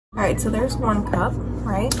Alright, so there's 1 cup,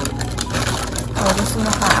 right? Oh, this is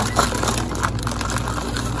a half.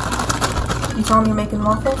 You telling me you're making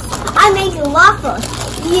waffles? I'm making waffles.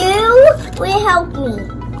 You will help me.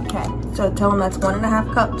 Okay, so tell them that's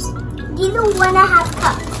 1.5 cups. These are 1.5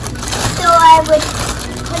 cups. So I would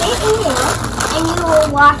put it in here, and you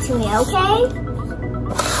will watch me, okay?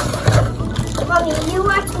 Mommy, you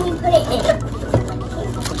watch me put it in.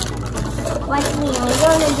 Watch me, I'm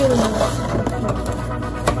gonna do it.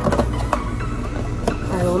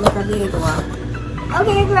 Alright, well, let me grab the egg a while.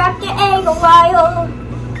 Okay, grab the egg a while.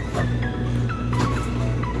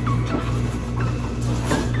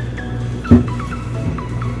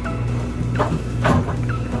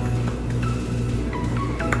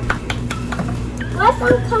 What's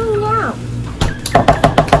one coming out?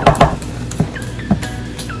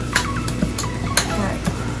 Alright.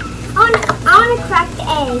 I want to crack the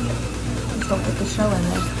egg. Just don't put the shell in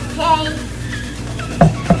there. Okay.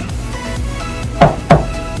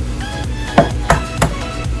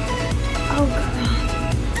 Oh, God.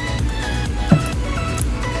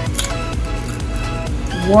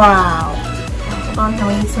 Wow. Hold on, now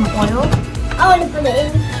we need some oil. I want to put it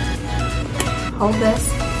in. Hold this.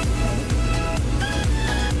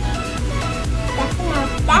 That's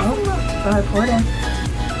enough. That's Nope. enough. Go ahead, pour it in.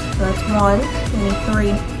 So that's 1. We need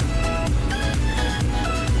 3.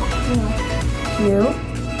 2.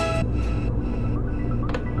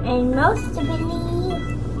 And most of it needs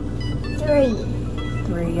 3.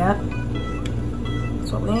 3, yep.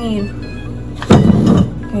 That's what we need.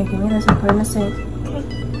 Okay, give me this and put it in the sink. Okay.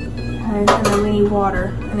 And then we need water.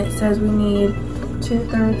 And it says we need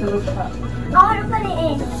 2/3 of a cup. I want to put it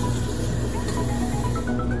in.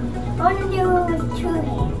 I want to do it with 2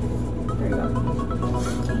 hands. There you go.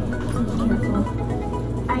 Careful.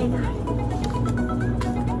 I got it.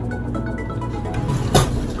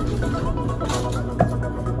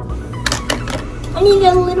 I need a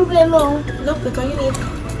little bit more. Nope, that's all you need.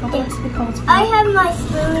 Okay, I have my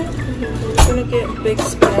spoon. I'm gonna get a big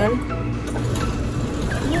spoon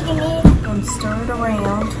You can eat. and stir it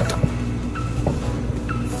around.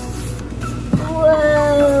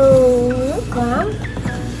 Whoa. Come.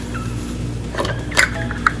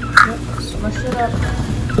 Yep, smush it up.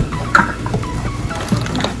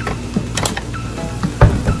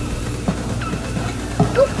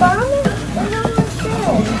 Look, Mom. It's on the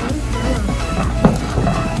spoon.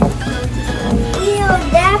 Ew,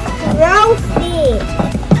 that's grossy.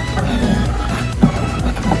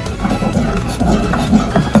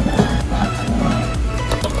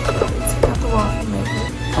 Let's get out the waffle maker.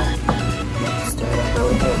 Stir it up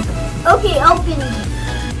really good. Okay, open.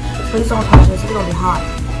 Please don't touch this, it's gonna be hot.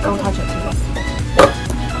 Don't touch it, please.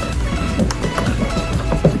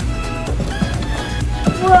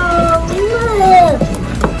 Whoa, look.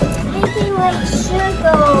 Making like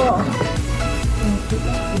sugar.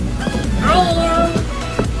 I am.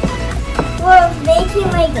 We're making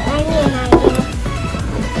like onion, I guess.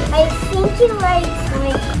 I think you like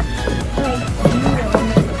onion.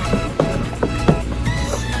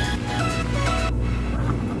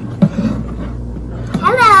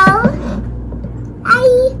 Hello. Hi.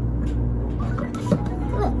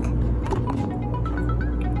 Look.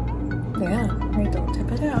 Yeah, right, don't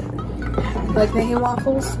tip it out. Like making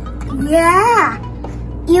waffles? Yeah.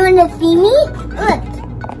 You wanna see me? Look.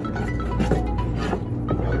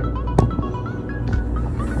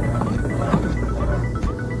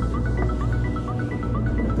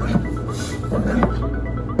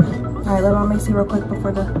 Alright, let Mommy see real quick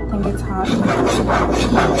before the thing gets hot.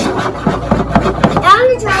 I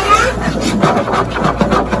wanna try that.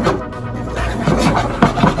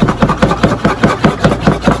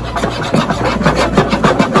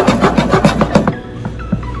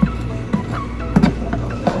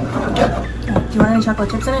 Do you want any chocolate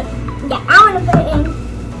chips in it? Yeah, I want to put it in.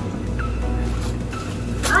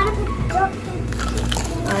 I want to put chocolate.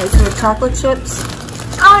 Alright, so the chocolate chips.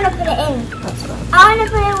 I want to put it in. That's fine. I want to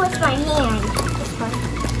put it with my hand. That's fine.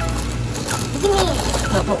 Give me.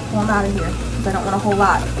 No, pull them out of here, because I don't want a whole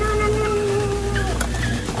lot. No, no, no, no, no.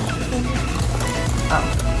 Oh,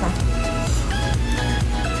 okay.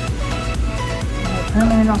 Alright, put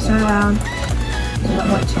them in, I'll stir it around. So I don't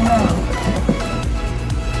want too many.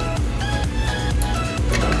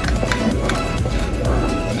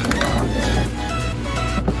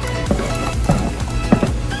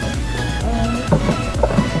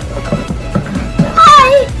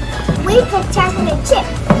 We put chocolate chip.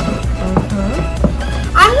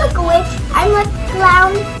 I'm like a witch. I'm a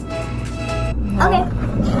clown. No. Okay.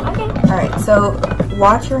 Okay. Alright, so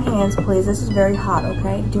watch your hands, please. This is very hot,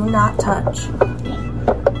 okay? Do not touch.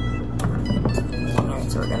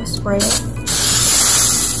 Alright, so we're going to spray it.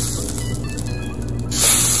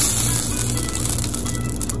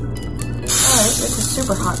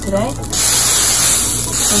 super hot today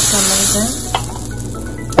for some reason.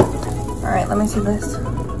 Alright, let me see this.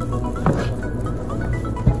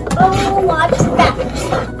 Oh, watch that.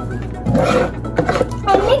 I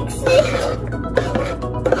mix it.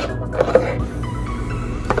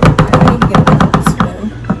 I need to get a spoon.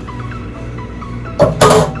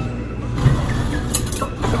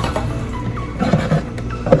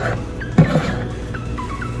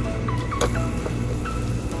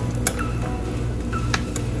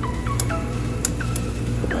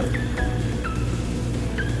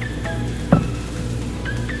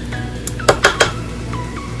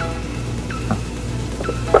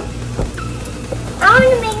 I want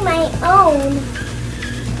to make my own.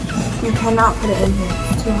 You cannot put it in here.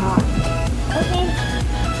 It's too hot. Okay.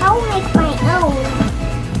 I'll make my own.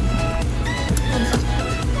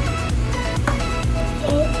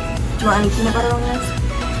 Okay. Do you want any peanut butter on this?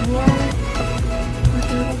 Yeah.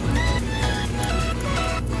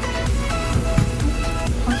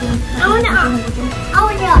 I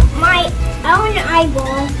want an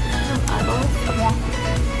eyeball. Eyeballs? Yeah.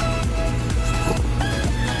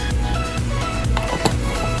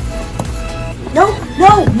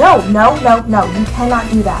 No. You cannot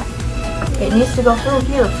do that. It needs to go through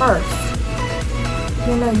here first.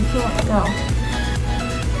 No, you can't. No.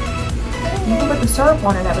 You can put the syrup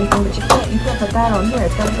on and everything, but you can't put that on here.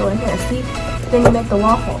 It's gotta go in here. See? Then you make the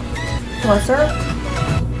waffle. You want syrup?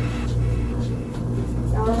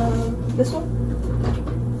 This one?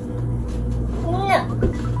 No.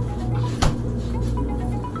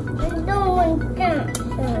 I don't want that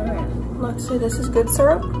syrup. Let's see, this is good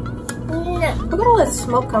syrup. No. Look at all that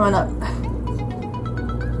smoke coming up.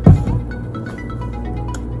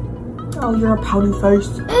 Oh, you're a pouty face.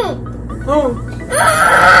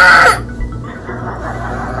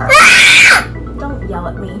 Don't yell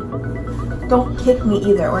at me. Don't kick me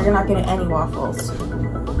either, or you're not getting any waffles.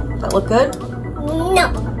 That look good? No.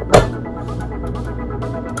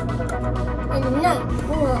 It's not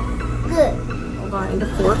good. Hold on, I need a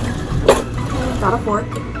fork. Got a fork.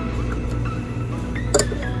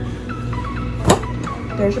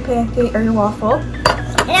 There's your pancake or your waffle.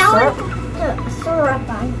 And I want to put syrup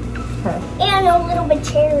on. Okay. And a little bit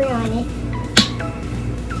cherry on it.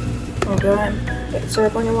 Oh, go ahead. Get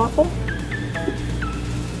syrup on your waffle.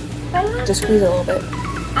 Just squeeze it a little bit.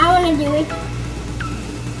 I want to do it.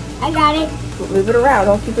 I got it. Move it around.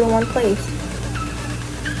 Don't keep it in one place.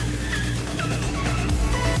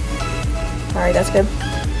 Alright, that's good.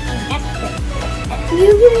 That's good.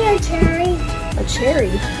 You give me a cherry. A cherry?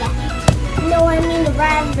 Yeah. No, I mean the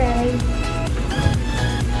raspberry.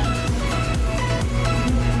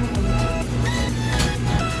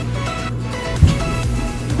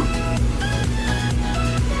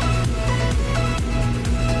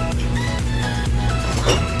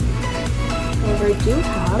 Well, we do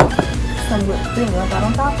have some whipped cream. You want that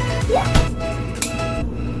on top? Yeah.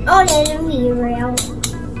 Oh, there's a rail.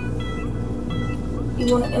 You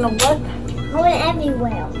want it in a what? I want it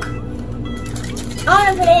everywhere. I want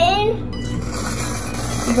to put it in.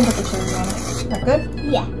 You can put the cherry on it. Is that good?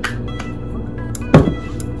 Yeah.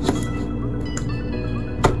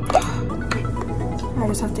 I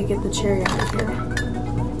just have to get the cherry out of here.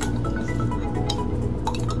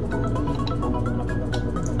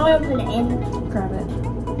 I want to put it in. Grab it.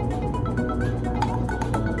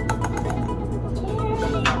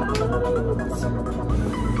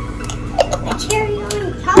 A cherry on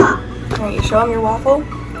top. Alright, you show them your waffle.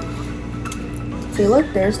 See, look,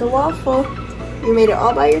 there's the waffle. You made it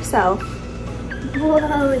all by yourself. Whoa.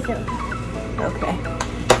 Okay.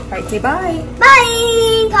 Alright, say bye.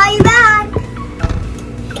 Bye. Call you back.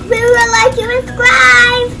 If you would like to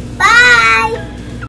subscribe.